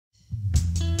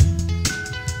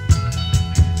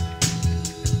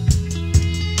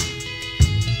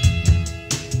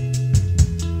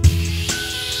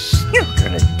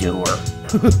sewer.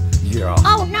 Yeah.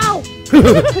 Oh no!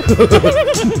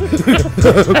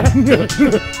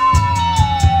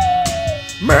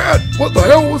 Matt, what the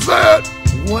hell was that?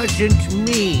 Wasn't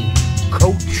me,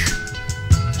 coach.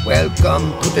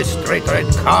 Welcome to the straight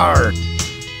red car.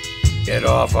 Get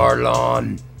off our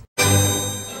lawn.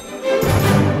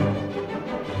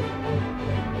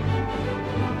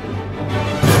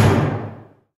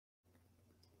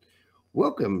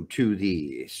 Welcome to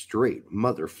the straight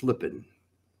mother flippin'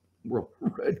 world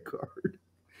red card.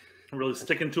 Really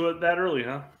sticking to it that early,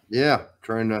 huh? Yeah,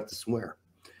 trying not to swear.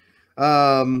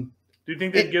 Do you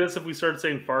think they'd get us if we started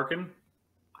saying Farkin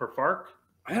or Fark?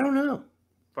 I don't know.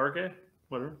 Farke?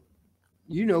 Whatever.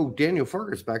 You know, Daniel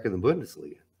Farker's back in the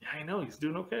Bundesliga. Yeah, I know. He's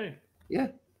doing okay. Yeah,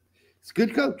 he's a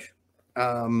good coach.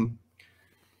 I'm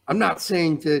not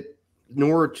saying that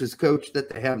Norwich's coach that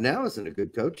they have now isn't a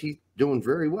good coach. He's doing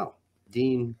very well.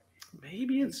 Dean.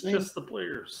 Maybe it's just the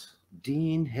players.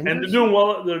 Dean Henderson. And they're doing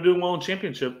well. They're doing well in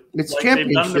championship. It's like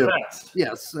championship. They've done in the past.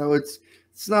 Yes, so it's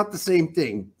not the same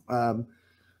thing.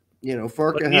 You know,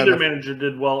 Farka. But neither manager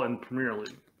did well in Premier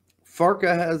League.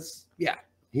 Farka has,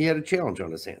 he had a challenge on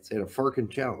his hands. He had a Farkin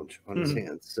challenge on his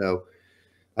hands. So,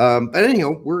 but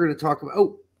anyhow, we're going to talk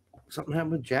about. Something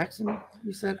happened with Jackson.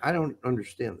 You said I don't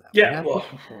understand that. Yeah. Well,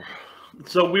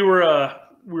 so we were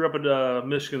up in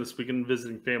Michigan this weekend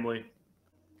visiting family.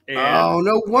 And oh,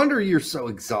 no wonder you're so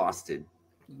exhausted.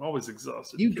 I'm always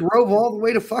exhausted. You drove all the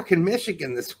way to fucking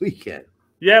Michigan this weekend.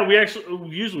 Yeah,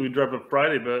 usually we drive up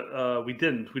Friday, but we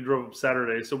didn't. We drove up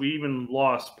Saturday, so we even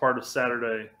lost part of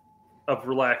Saturday of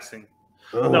relaxing.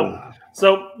 Oh. No,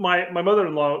 so my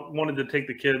mother-in-law wanted to take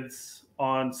the kids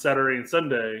on Saturday and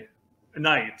Sunday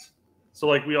night, so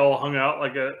like we all hung out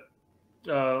like at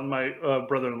my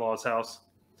brother-in-law's house,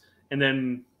 and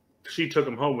then she took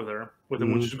them home with him,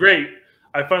 which is great.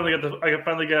 I finally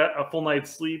got a full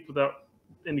night's sleep without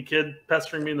any kid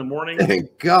pestering me in the morning.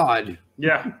 Thank God.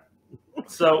 Yeah.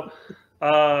 So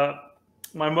my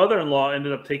mother-in-law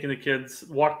ended up taking the kids,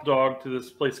 walked the dog to this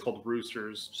place called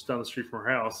Roosters, just down the street from her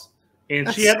house. And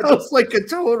That she had sounds like a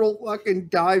total fucking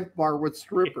dive bar with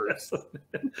strippers.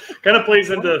 Kind of plays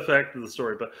into the effect of the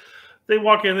story, but they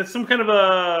walk in. It's some kind of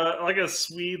a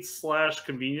sweet /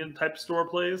 convenient type store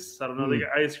place. I don't know. They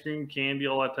got ice cream, candy,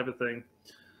 all that type of thing.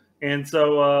 And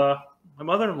so my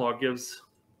mother-in-law gives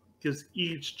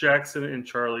each Jackson and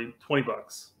Charlie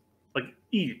 $20, like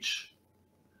each,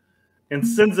 and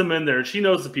sends them in there. She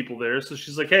knows the people there, so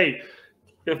she's like, "Hey,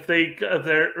 if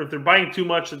they're buying too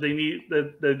much that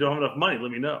they don't have enough money,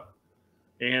 let me know."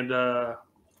 And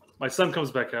my son comes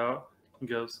back out and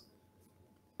goes,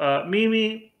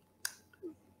 "Mimi,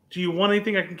 do you want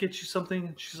anything? I can get you something."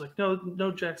 And she's like,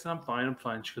 "No, Jackson, I'm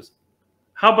fine." She goes,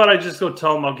 "How about I just go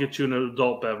tell him I'll get you an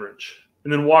adult beverage?"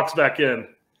 And then walks back in.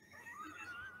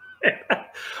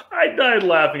 I died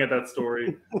laughing at that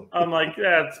story. I'm like,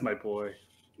 that's my boy.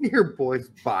 Your boy's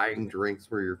buying drinks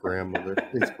for your grandmother,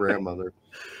 his grandmother.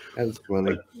 That's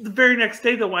funny. But the very next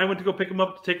day, though, I went to go pick him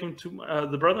up to take him to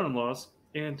the brother-in-law's,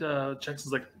 and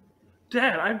Jackson's like,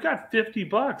 "Dad, I've got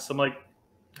 $50." I'm like,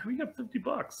 "How do you got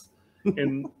 $50?"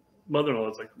 And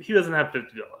mother-in-law's like, "He doesn't have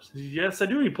 $50." "Yes, I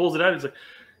do." He pulls it out. He's like,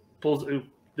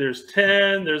 "There's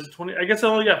 10, there's 20. I guess I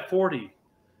only got 40.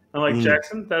 I'm like,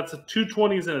 "Jackson, that's 2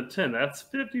 20s and a 10. That's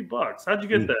 $50. How'd you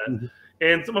get that?"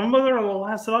 And so my mother-in-law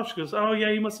laughs it off. She goes, "Oh, yeah,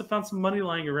 you must have found some money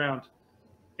lying around."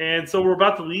 And so we're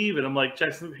about to leave, and I'm like,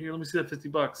 "Jackson, here, let me see that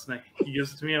 $50. And he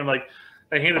gives it to me, and I'm like,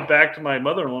 I hand it back to my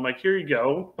mother-in-law. I'm like, "Here you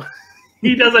go."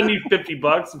 He doesn't need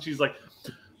 $50. And she's like,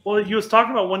 "Well, he was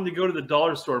talking about wanting to go to the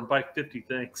dollar store and buy 50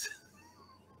 things."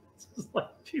 It's just like,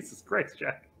 Jesus Christ,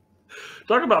 Jack.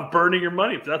 Talk about burning your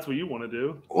money if that's what you want to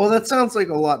do. Well, that sounds like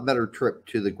a lot better trip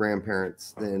to the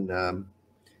grandparents than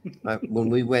when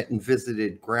we went and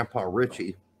visited Grandpa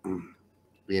Richie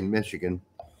in Michigan.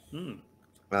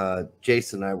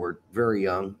 Jason and I were very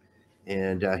young,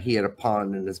 and he had a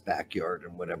pond in his backyard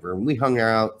and whatever. And we hung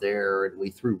out there, and we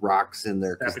threw rocks in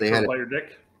there because they had by your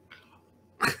dick.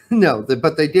 No,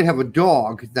 but they did have a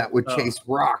dog that would chase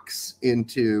rocks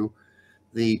into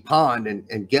the pond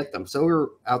and get them. So we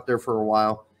were out there for a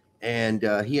while, and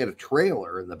he had a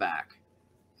trailer in the back,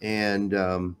 and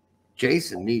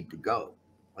Jason needed to go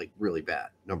like really bad,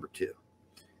 number 2.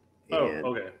 And,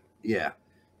 okay. Yeah.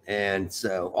 And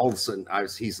so all of a sudden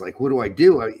he's like, "What do I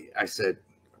do?" I said,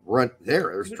 "Run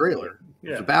there's a trailer.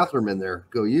 There's a bathroom in there.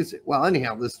 Go use it." Well,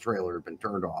 anyhow, this trailer had been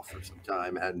turned off for some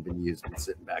time. It hadn't been used, been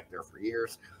sitting back there for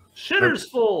years. Shitter's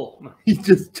full. He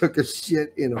just took a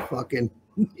shit in the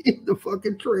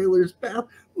fucking trailer's bath,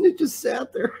 and it just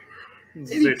sat there.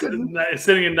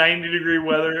 Sitting in 90-degree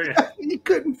weather. And he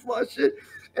couldn't flush it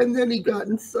And then he got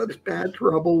in such bad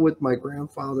trouble with my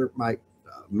grandfather, my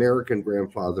American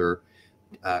grandfather,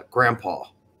 grandpa.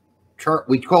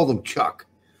 We called him Chuck.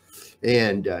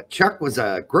 And Chuck was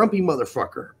a grumpy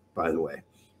motherfucker, by the way.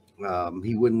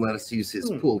 He wouldn't let us use his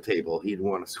pool table. He'd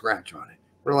want to scratch on it.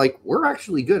 We're like, we're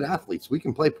actually good athletes. We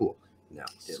can play pool. No,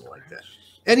 didn't like that.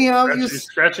 Anyhow,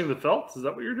 scratching the felt? Is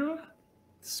that what you're doing?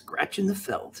 Scratching the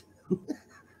felt.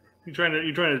 You trying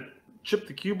to chip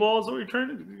the cue balls? Is that what you're trying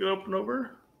to go up and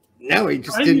over? No, he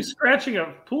just didn't. Why are you scratching a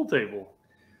pool table?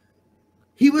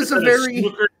 He was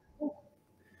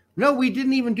No, we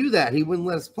didn't even do that. He wouldn't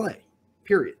let us play.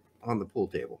 Period. On the pool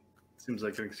table. Seems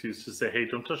like an excuse to say, "Hey,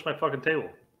 don't touch my fucking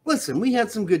table." Listen, we had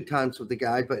some good times with the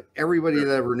guy, but everybody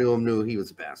that ever knew him knew he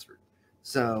was a bastard.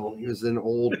 So he was an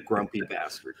old grumpy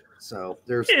bastard. So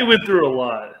he went through a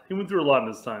lot. He went through a lot in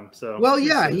his time. So he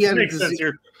had makes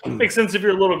sense if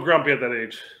you're a little grumpy at that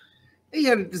age. He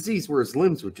had a disease where his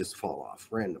limbs would just fall off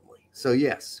randomly. So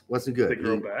yes, wasn't good. They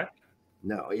grow back?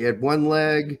 No, he had one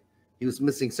leg. He was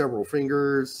missing several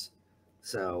fingers.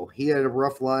 So he had a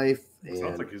rough life.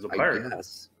 Sounds like he's a pirate. I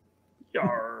guess.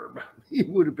 Yarb. It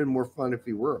would have been more fun if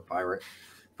he were a pirate,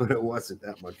 but it wasn't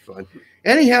that much fun.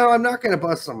 Anyhow, I'm not going to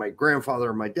bust on my grandfather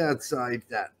or my dad's side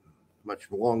that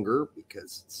much longer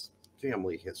because it's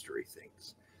family history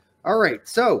things. All right,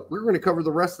 so we're going to cover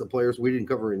the rest of the players we didn't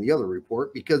cover in the other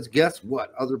report because guess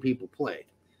what? Other people played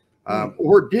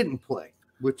or didn't play,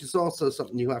 which is also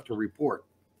something you have to report.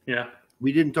 Yeah.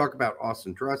 We didn't talk about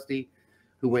Auston Trusty,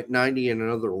 who went 90 in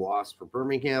another loss for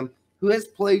Birmingham, who has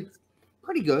played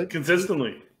pretty good.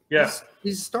 Consistently. Yeah.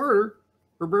 He's a starter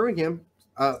for Birmingham.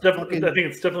 I think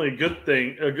it's definitely a good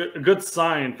thing, a good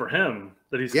sign for him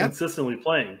that he's consistently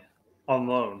playing on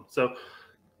loan. So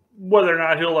whether or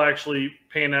not he'll actually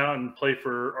pan out and play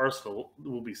for Arsenal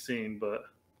will be seen. But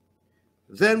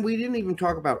then we didn't even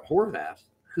talk about Horvath,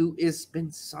 who has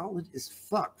been solid as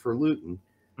fuck for Luton.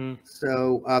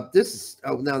 So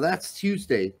now that's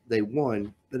Tuesday. They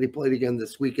won. Then they played again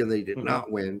this weekend. They did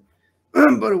not win,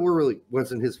 but it really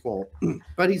wasn't his fault.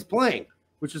 But he's playing,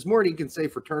 which is more than he can say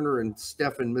for Turner and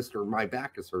Stefan. Mr. My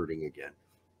back is hurting again,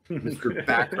 Mr.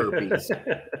 Back Herpes.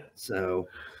 So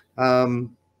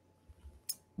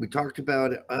we talked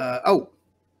about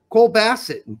Cole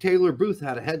Bassett and Taylor Booth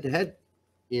had a head-to-head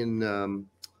in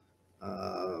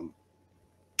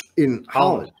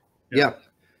Holland. Yeah.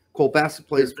 Cole Bassett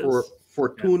plays for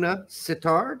Fortuna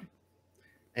Sittard,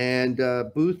 and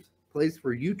Booth plays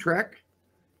for Utrecht.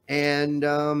 And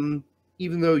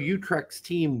even though Utrecht's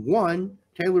team won,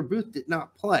 Taylor Booth did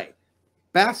not play.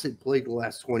 Bassett played the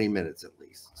last 20 minutes at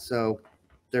least. So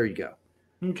there you go.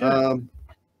 Okay.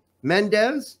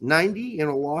 Mendez, 90 in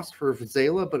a loss for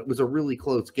Vizela, but it was a really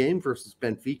close game versus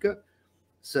Benfica.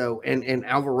 So and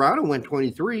Alvarado went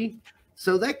 23.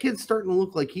 So that kid's starting to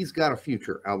look like he's got a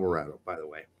future, Alvarado, by the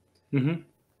way.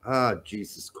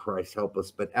 Jesus Christ, help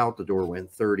us. But Altidore went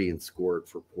 30 and scored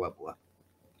for Puebla.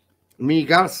 I mean, you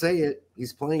got to say it.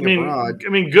 He's playing abroad. I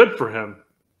mean, good for him.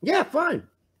 Yeah, fine.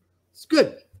 It's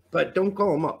good. But don't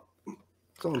call him up.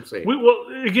 That's all I'm saying.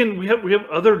 We have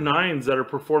other nines that are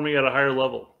performing at a higher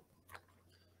level.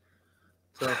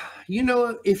 So you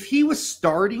know, if he was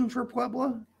starting for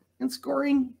Puebla and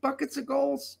scoring buckets of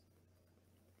goals,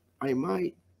 I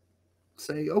might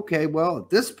say, okay, well, at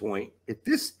this point, at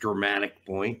this dramatic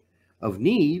point of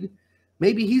need,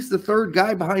 maybe he's the third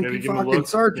guy behind Pifak and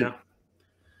Sargent.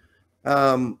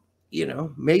 Yeah. You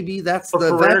know, maybe that's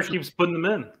Ferreira keeps putting them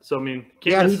in. So I mean,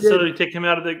 can't necessarily take him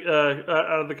out of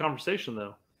the conversation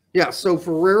though. Yeah. So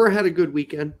Ferreira had a good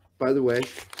weekend. By the way,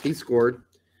 he scored.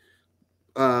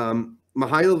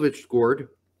 Mihailovic scored.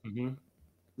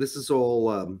 This is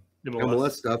all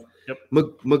MLS stuff. Yep.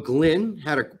 McGlynn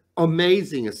had an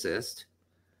amazing assist.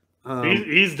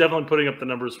 He's definitely putting up the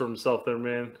numbers for himself there,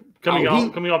 man. Coming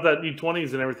off that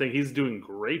U20s and everything, he's doing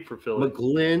great for Philly.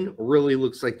 McGlynn really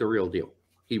looks like the real deal.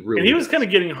 He was kind of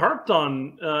getting harped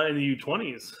on in the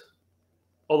U20s,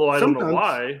 although I don't know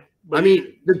why. But I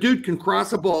mean, the dude can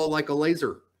cross a ball like a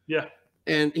laser. Yeah,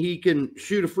 and he can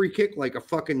shoot a free kick like a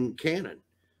fucking cannon.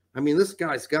 I mean, this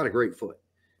guy's got a great foot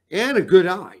and a good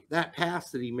eye. That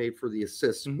pass that he made for the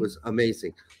assist was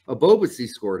amazing. Abobasi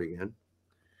scored again.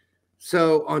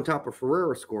 So on top of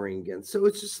Ferreira scoring again. So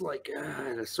it's just like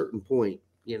at a certain point,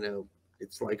 you know,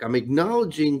 it's like I'm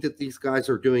acknowledging that these guys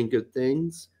are doing good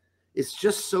things. It's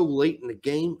just so late in the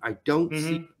game. I don't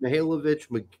see Mihailovic,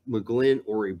 McGlynn,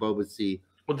 or Abobasi.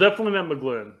 Well, definitely not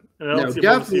McGlynn. No,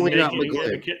 definitely not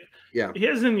McGlynn. Yeah. He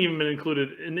hasn't even been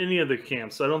included in any of the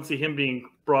camps, so I don't see him being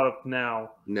brought up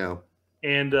now. No.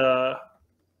 And, so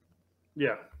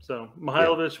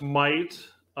Mihailovic might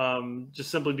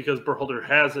just simply because Berhalter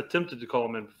has attempted to call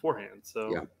him in beforehand.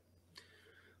 So yeah.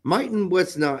 Mighton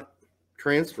was not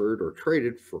transferred or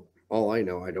traded for all I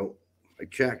know. I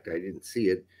checked. I didn't see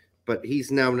it. But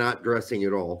he's now not dressing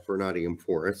at all for Nottingham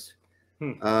Forest.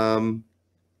 Yeah,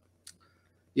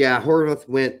 Horvath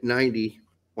went 90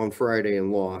 on Friday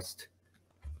and lost.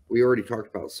 We already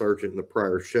talked about Sargent in the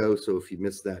prior show, so if you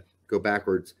missed that, go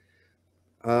backwards.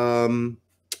 All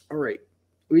right.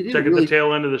 We didn't check at really... the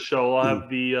tail end of the show. I'll have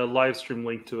the live stream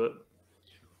link to it.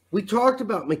 We talked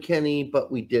about McKennie,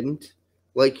 but we didn't.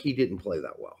 Like, he didn't play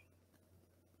that well.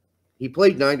 He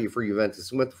played 90 for Juventus.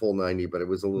 He went the full 90, but it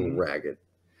was a little ragged.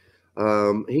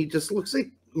 He just looks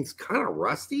like he's kind of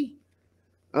rusty,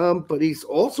 but he's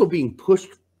also being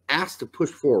asked to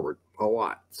push forward a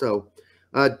lot. So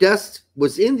Dest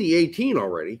was in the 18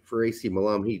 already for AC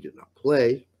Milan. He did not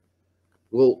play.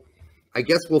 Well, I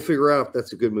guess we'll figure out if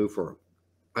that's a good move for him.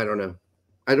 I don't know.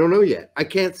 I don't know yet. I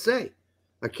can't say.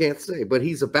 But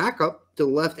he's a backup to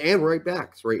left and right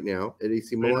backs right now at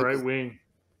AC Milan. Right wing.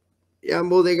 Yeah,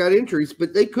 well, they got injuries,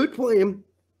 but they could play him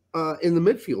in the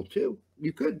midfield too.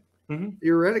 You could,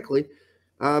 theoretically.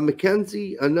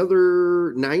 McKenzie,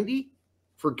 another 90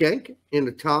 for Genk in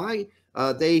a tie.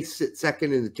 They sit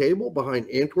second in the table behind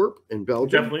Antwerp and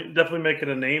Belgium. Definitely making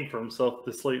a name for himself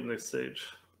this late in this stage.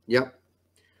 Yep.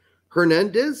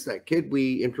 Hernandez, that kid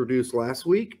we introduced last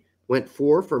week, went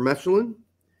 4 for Mechelin.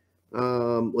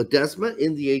 Ledesma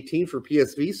in the 18 for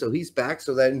PSV, so he's back.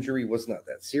 So that injury was not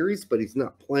that serious, but he's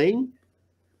not playing.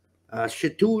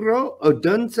 Chituro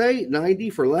Odunze, 90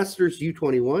 for Leicester's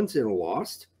U21s in a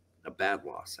loss. A bad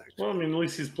loss, actually. Well, I mean, at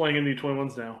least he's playing in the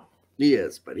U21s now. He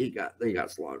is, but they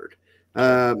got slaughtered.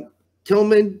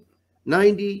 Tillman,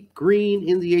 90. Green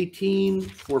in the 18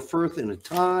 for Firth in a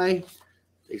tie.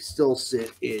 They still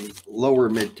sit in lower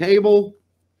mid-table.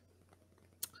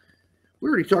 We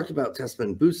already talked about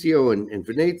Tessman Busio and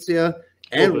Venezia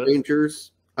and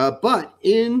Rangers. But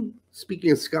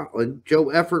speaking of Scotland,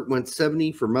 Joe Effort went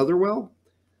 70 for Motherwell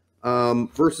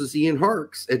versus Ian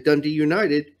Harkes at Dundee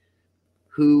United,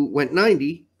 who went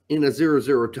 90 in a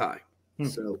 0-0 tie.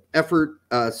 So Effort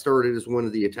started as one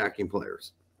of the attacking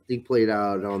players. He played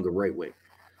out on the right wing.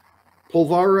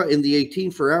 Polvara in the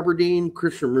 18 for Aberdeen.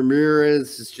 Christian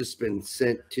Ramirez has just been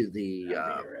sent to the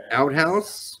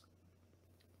outhouse.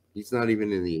 He's not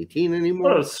even in the 18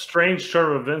 anymore. What a strange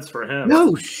turn of events for him.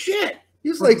 No shit.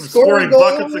 He's like scoring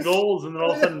buckets of goals and then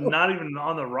all of a sudden not even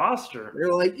on the roster.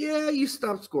 They're like, yeah, you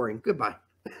stopped scoring. Goodbye.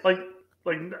 Like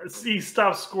he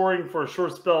stopped scoring for a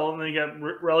short spell and then he got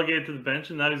relegated to the bench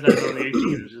and now he's not on the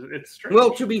 18. It's strange.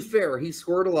 Well, to be fair, he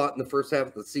scored a lot in the first half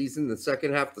of the season. The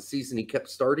second half of the season, he kept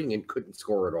starting and couldn't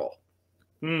score at all.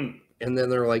 And then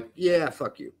they're like, yeah,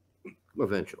 fuck you.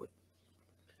 Eventually.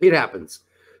 It happens.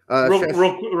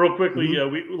 Real quickly,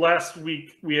 last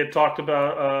week we had talked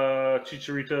about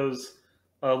Chicharito's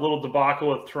little debacle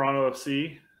with Toronto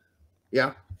FC.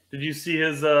 Yeah. Did you see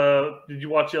his? Did you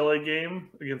watch the LA game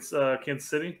against Kansas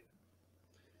City?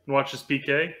 And watch his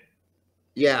PK?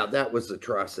 Yeah, that was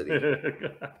atrocity.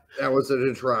 That was an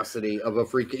atrocity of a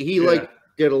freak. He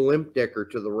did a limp dicker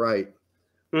to the right.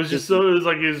 It was just so. It was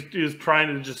like he was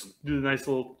trying to just do the nice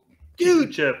little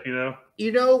chip, you know.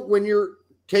 You know, when you're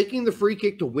taking the free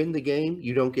kick to win the game,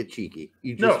 you don't get cheeky.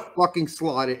 You just fucking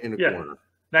slot it in a corner.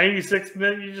 96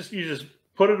 minutes, you just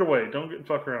put it away. Don't get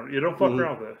fuck around. You don't fuck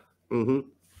around with it. Mm-hmm.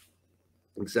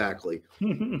 Exactly.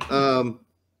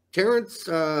 Terrence,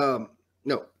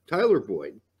 Tyler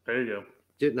Boyd. There you go.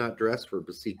 Did not dress for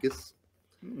Besiktas.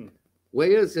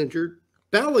 Weah's injured.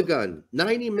 Balogun,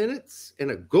 90 minutes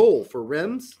and a goal for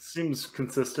Rems. Seems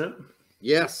consistent.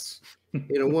 Yes.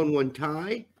 In a 1-1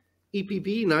 tie.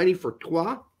 EPB 90 for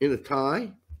Troyes in a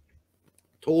tie.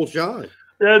 Toljan.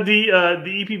 Yeah, the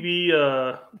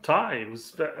EPB tie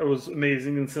was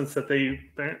amazing in the sense that they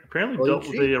apparently dealt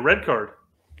with a red card.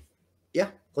 Yeah,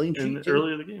 clean sheet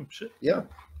early in the game. Shit. Yeah,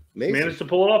 amazing. Managed to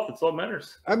pull it off. That's all that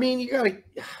matters. I mean, you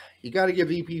gotta give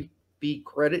EPB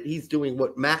credit. He's doing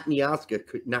what Matt Niaska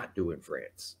could not do in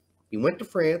France. He went to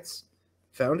France,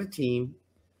 found a team,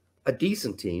 a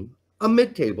decent team, a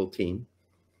mid-table team,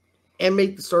 and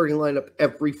made the starting lineup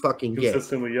every fucking game.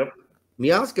 Consistently, yep.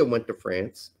 Miazga went to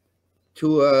France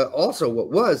to also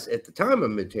what was at the time a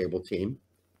mid-table team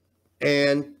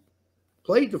and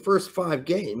played the first 5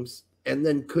 games and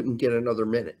then couldn't get another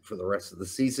minute for the rest of the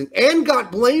season and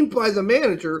got blamed by the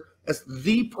manager as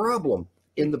the problem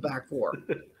in the back four.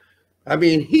 I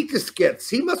mean, he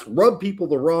must rub people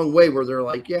the wrong way where they're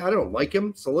like, yeah, I don't like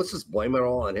him, so let's just blame it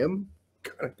all on him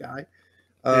kind of guy.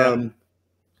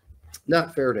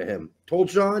 Not fair to him.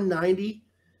 Toljan, 90.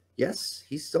 Yes,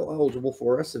 he's still eligible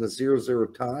for us in a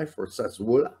 0-0 tie for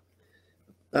Sassuolo.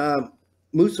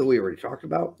 Musa, we already talked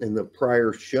about in the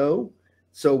prior show.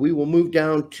 So we will move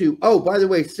down to, oh, by the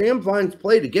way, Sam Vines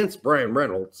played against Brian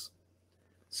Reynolds.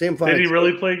 Sam Vines. Did he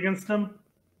really play against him?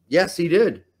 Yes, he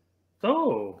did.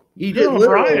 Oh, he did on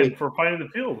Brian for finding the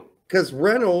field. Because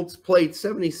Reynolds played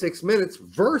 76 minutes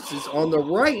versus on the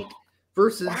right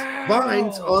versus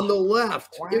Vines on the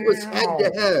left. Wow. It was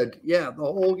head-to-head. Yeah, the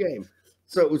whole game.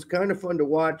 So it was kind of fun to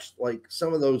watch, like,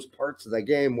 some of those parts of that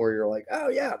game where you're like, oh,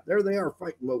 yeah, there they are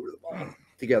fighting over the ball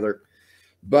together.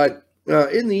 But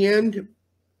in the end,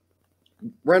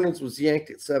 Reynolds was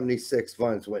yanked at 76.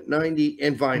 Vines went 90,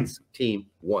 and Vines' team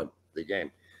won the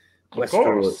game.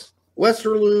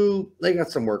 Westerlo, they got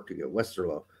some work to do.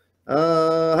 Westerlo.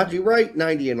 Haji Wright,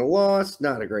 90 and a loss.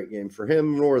 Not a great game for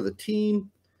him nor the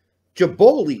team.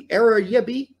 Jaboli, Era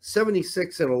Yebi,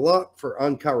 76 and a lot for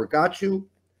Ankaragachu.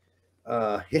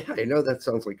 Yeah, I know that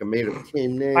sounds like a made-up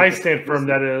team name. I stand firm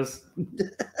that is.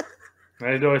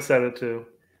 I know I said it too.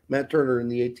 Matt Turner in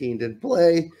the 18 didn't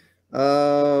play.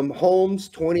 Holmes,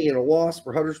 20 and a loss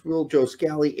for Huddersfield. Joe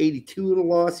Scally, 82 and a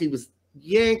loss. He was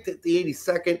yanked at the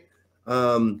 82nd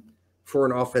for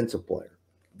an offensive player.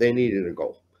 They needed a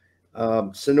goal.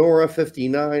 Sonora,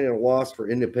 59 and a loss for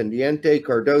Independiente.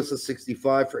 Cardosa,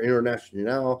 65 for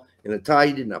Internacional. In a tie,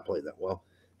 he did not play that well.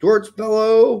 George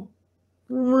Bello,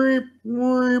 7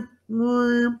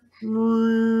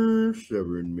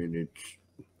 minutes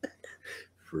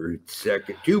for a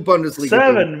second. 2 Bundesliga.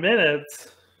 7 minutes.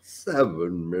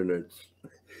 7 minutes.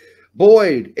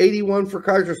 Boyd, 81 for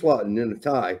Kaiserslautern in a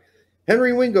tie.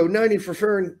 Henry Wingo, 90 for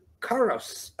Ferenc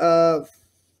Karas.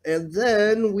 And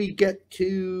then we get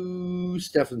to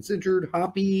Stefan Sittard.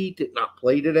 Hoppy did not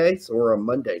play today, so we're on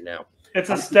Monday now.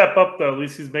 It's a step up, though. At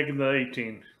least he's making the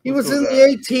 18. He was in the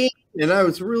 18, and I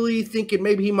was really thinking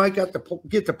maybe he might get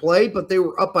to play, but they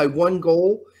were up by 1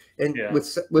 goal and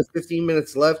with 15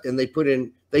 minutes left, and they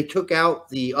took out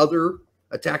the other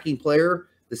attacking player,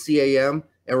 the CAM,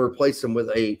 and replaced him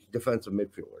with a defensive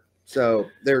midfielder. So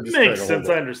they're just makes sense.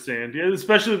 I understand,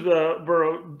 especially the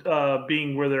Borough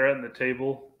being where they're at in the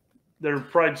table. They're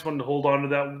probably just wanting to hold on to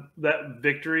that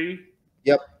victory.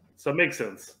 Yep. So it makes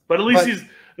sense. But at least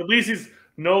he's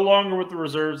no longer with the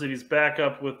reserves, and he's back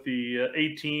up with the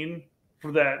 18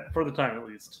 for the time at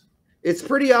least. It's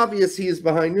pretty obvious he is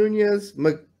behind Nunez,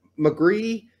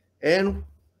 McGree, and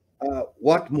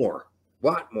Watmore.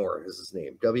 Watmore is his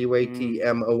name.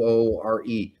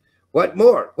 Watmoore. What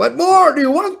more? What more do you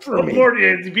want from me? What more?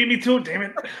 You beat me to it, damn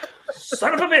it.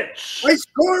 Son of a bitch. I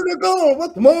scored a goal.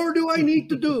 What more do I need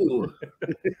to do?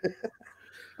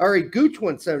 All right, Gooch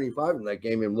went 75 in that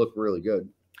game and looked really good.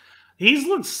 He's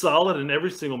looked solid in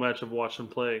every single match I've watched him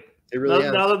play. It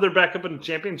really now that they're back up in the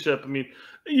championship, I mean,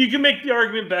 you can make the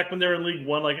argument back when they were in League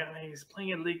One, like, I mean, he's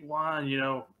playing in League One,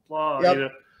 blah,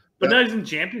 But now he's in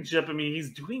championship. I mean,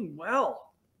 he's doing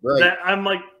well. Right. I'm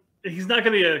like, he's not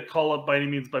going to get a call up by any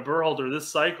means by Berhalter this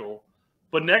cycle,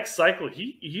 but next cycle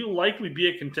he'll likely be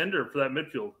a contender for that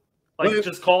midfield.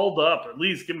 Just called up, at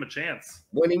least give him a chance.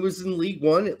 When he was in League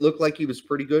One, it looked like he was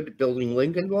pretty good at building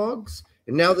Lincoln logs,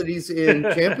 and now that he's in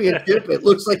Championship, it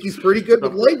looks like he's pretty good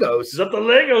with Legos. He's up the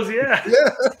Legos, yeah.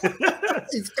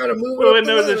 He's kind of moving.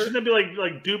 Shouldn't it be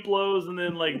like Duplos, and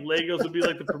then like Legos would be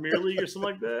like the Premier League or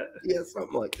something like that? Yeah,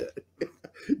 something like that.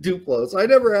 Duplos. I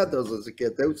never had those as a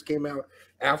kid. Those came out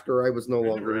after I was no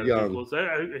longer young.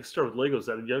 I started with Legos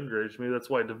at a younger age. Maybe that's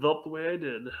why I developed the way I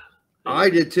did.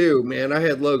 I did too, man. I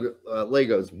had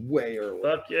Legos way early.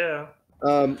 Fuck yeah.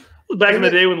 Back in the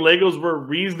day when Legos were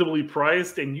reasonably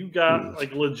priced, and you got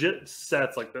like legit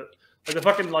sets, like the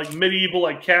fucking like medieval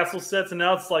like castle sets, and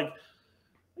now it's like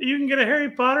you can get a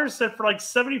Harry Potter set for like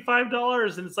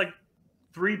 $75, and it's like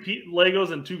 3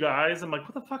 Legos and 2 guys. I'm like,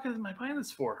 what the fuck am I buying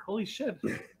this for? Holy shit!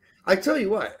 I tell you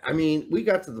what, I mean, we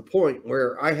got to the point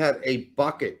where I had a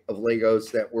bucket of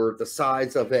Legos that were the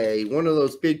size of one of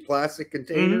those big plastic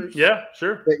containers. Yeah,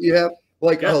 sure. That you have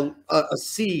like a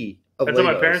sea of That's Legos.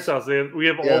 At my parents' house. We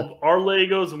have all our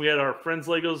Legos, and we had our friends'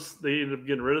 Legos. They ended up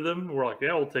getting rid of them. We're like,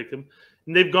 yeah, we'll take them.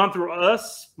 And they've gone through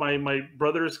us, my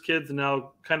brother's kids, and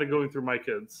now kind of going through my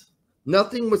kids.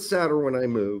 Nothing was sadder when I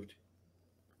moved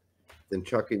than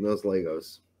chucking those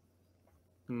Legos.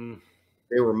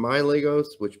 They were my Legos,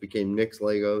 which became Nick's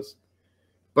Legos.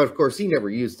 But, of course, he never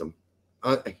used them.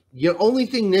 The only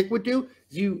thing Nick would do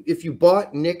is if you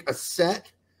bought Nick a set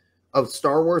of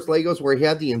Star Wars Legos where he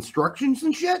had the instructions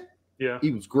and shit,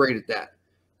 he was great at that.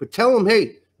 But tell him,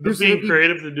 hey. Being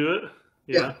creative to do it.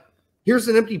 Yeah. Here's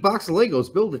an empty box of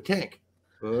Legos. Build a tank.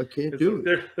 Well, I can't do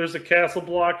it. There's a castle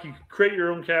block. You can create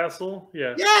your own castle.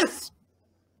 Yeah. Yes.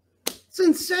 It's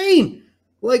insane.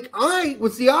 Like, I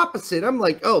was the opposite. I'm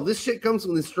like, oh, this shit comes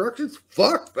with instructions?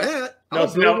 Fuck that.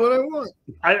 I'll build what I want.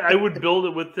 I would build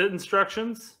it with the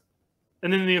instructions,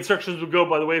 and then the instructions would go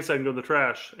by the wayside and go in the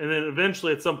trash. And then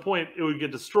eventually, at some point, it would get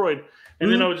destroyed.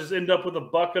 And then I would just end up with a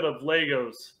bucket of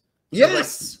Legos.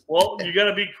 Yes. Like, well, you got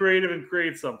to be creative and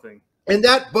create something. And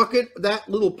that bucket, that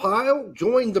little pile,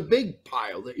 joined the big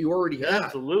pile that you already had.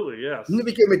 Absolutely, yes. And it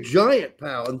became a giant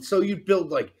pile. And so you build,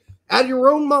 like, out of your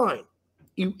own mind.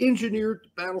 You engineered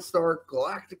Battlestar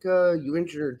Galactica, you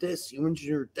engineered this, you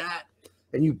engineered that,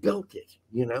 and you built it,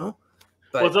 you know?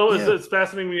 But, well, it's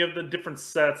fascinating when you have the different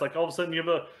sets. Like, all of a sudden, you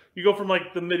go from,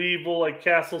 like, the medieval, like,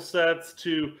 castle sets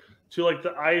to like,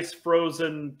 the ice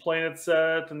frozen planet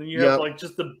set, and then you have, like,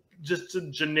 just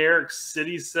a generic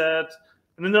city set.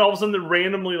 And then all of a sudden,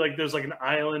 randomly, like, there's, like, an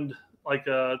island, like,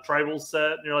 a tribal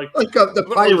set, and you're like... Like the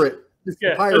pirate.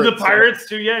 Yeah, and the pirates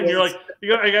too. Yeah, and you're like,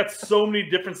 I got so many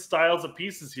different styles of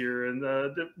pieces here,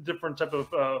 and different type of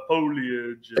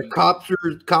foliage. And...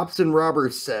 The cops and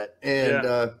robbers set, and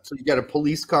so you got a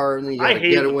police car, and then you got I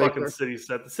hate the fucking city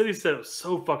set. The city set was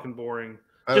so fucking boring.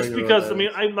 Just because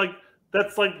I'm like,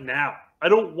 that's like now. I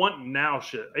don't want now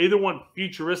shit. I either want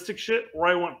futuristic shit or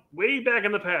I want way back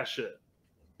in the past shit.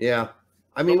 Yeah,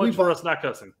 I mean, we for us not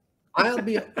cussing.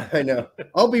 I know.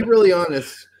 I'll be really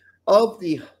honest. Of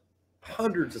the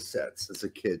hundreds of sets as a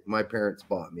kid my parents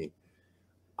bought me,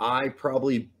 I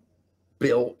probably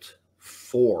built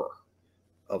 4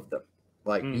 of them,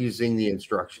 like using the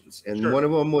instructions. And one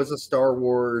of them was a Star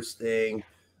Wars thing.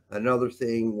 Another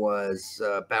thing was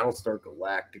Battlestar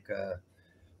Galactica.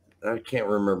 I can't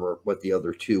remember what the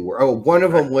other 2 were. Oh, one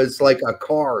of them was like a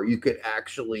car. You could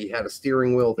actually had a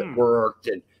steering wheel that worked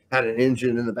and had an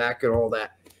engine in the back and all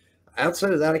that.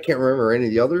 Outside of that, I can't remember any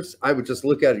of the others. I would just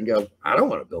look at it and go, I don't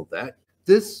want to build that.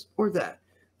 This or that.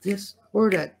 This or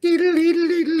that.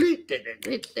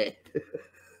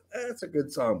 That's a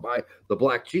good song by the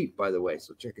Black Sheep, by the way.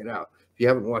 So check it out. If you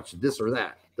haven't watched This or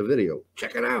That, the video,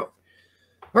 check it out.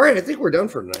 All right, I think we're done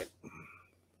for tonight.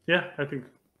 Yeah, I think.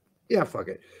 Yeah, fuck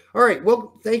it. All right,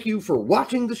 well, thank you for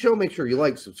watching the show. Make sure you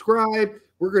like, subscribe.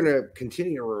 We're going to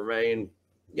continue to remain,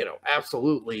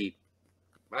 absolutely,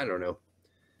 I don't know.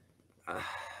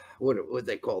 What would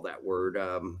they call that word?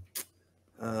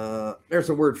 There's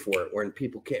a word for it when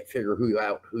people can't figure who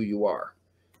you are.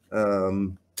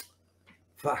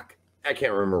 Fuck, I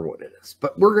can't remember what it is.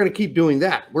 But we're going to keep doing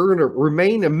that. We're going to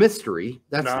remain a mystery.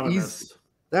 That's easy.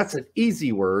 That's an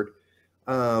easy word.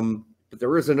 But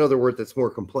there is another word that's more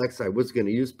complex I was going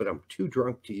to use, but I'm too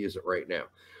drunk to use it right now.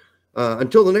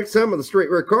 Until the next time on the Straight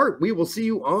Red Card, we will see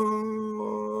you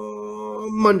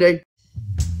on Monday.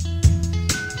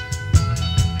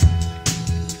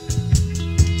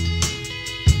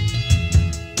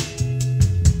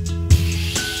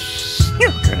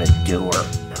 You're gonna do her.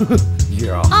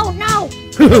 Yeah. Oh no!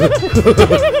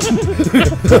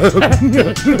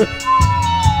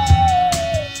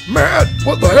 Matt,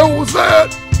 what the hell was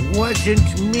that?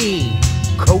 Wasn't me,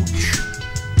 Coach.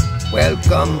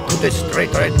 Welcome to the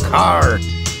Straight Red Car.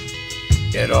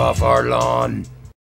 Get off our lawn.